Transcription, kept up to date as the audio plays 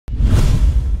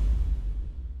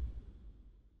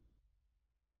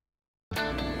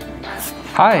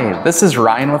Hi, this is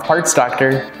Ryan with Parts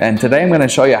Doctor, and today I'm going to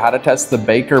show you how to test the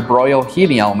Baker Broil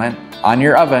heating element on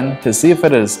your oven to see if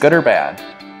it is good or bad.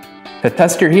 To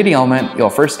test your heating element, you'll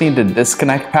first need to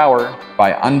disconnect power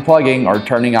by unplugging or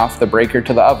turning off the breaker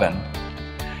to the oven.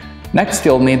 Next,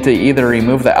 you'll need to either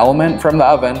remove the element from the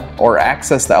oven or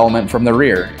access the element from the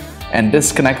rear and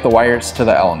disconnect the wires to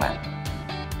the element.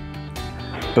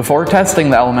 Before testing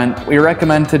the element, we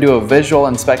recommend to do a visual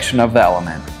inspection of the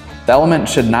element. The element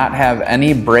should not have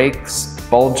any breaks,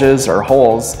 bulges, or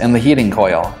holes in the heating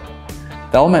coil.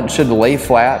 The element should lay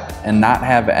flat and not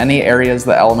have any areas of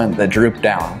the element that droop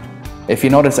down. If you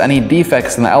notice any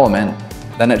defects in the element,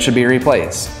 then it should be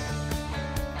replaced.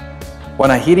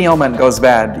 When a heating element goes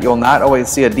bad, you'll not always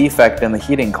see a defect in the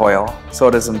heating coil, so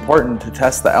it is important to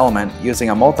test the element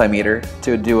using a multimeter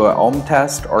to do an ohm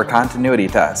test or continuity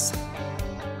test.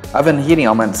 Oven heating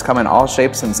elements come in all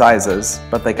shapes and sizes,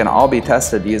 but they can all be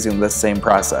tested using this same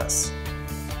process.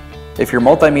 If your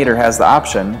multimeter has the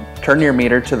option, turn your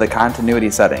meter to the continuity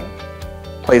setting.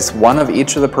 Place one of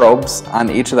each of the probes on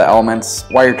each of the element's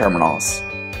wire terminals.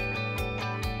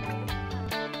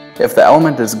 If the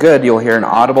element is good, you'll hear an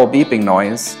audible beeping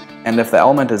noise, and if the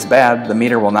element is bad, the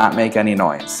meter will not make any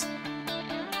noise.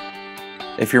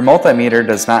 If your multimeter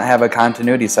does not have a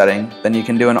continuity setting, then you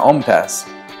can do an ohm test.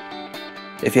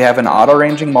 If you have an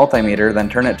auto-ranging multimeter, then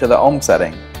turn it to the ohm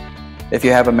setting. If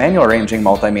you have a manual ranging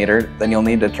multimeter, then you'll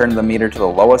need to turn the meter to the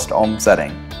lowest ohm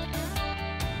setting.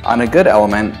 On a good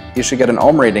element, you should get an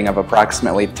ohm rating of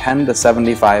approximately 10 to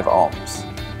 75 ohms.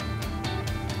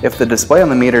 If the display on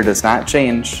the meter does not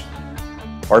change,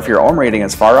 or if your ohm rating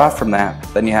is far off from that,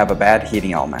 then you have a bad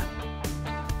heating element.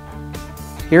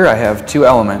 Here I have two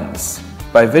elements.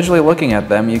 By visually looking at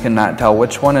them, you cannot tell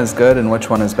which one is good and which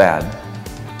one is bad.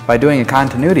 By doing a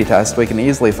continuity test, we can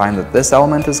easily find that this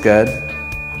element is good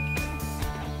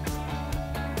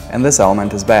and this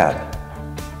element is bad.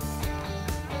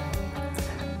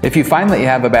 If you find that you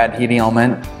have a bad heating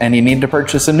element and you need to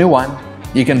purchase a new one,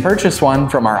 you can purchase one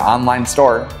from our online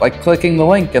store by clicking the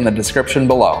link in the description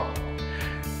below.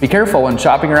 Be careful when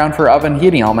shopping around for oven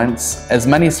heating elements, as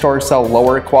many stores sell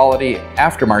lower quality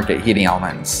aftermarket heating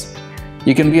elements.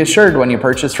 You can be assured when you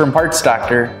purchase from Parts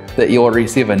Doctor that you will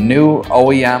receive a new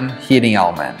OEM heating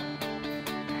element.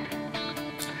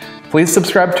 Please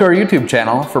subscribe to our YouTube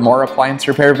channel for more appliance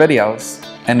repair videos.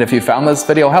 And if you found this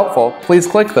video helpful, please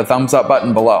click the thumbs up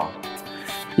button below.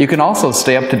 You can also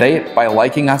stay up to date by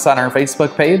liking us on our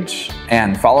Facebook page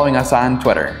and following us on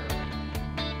Twitter.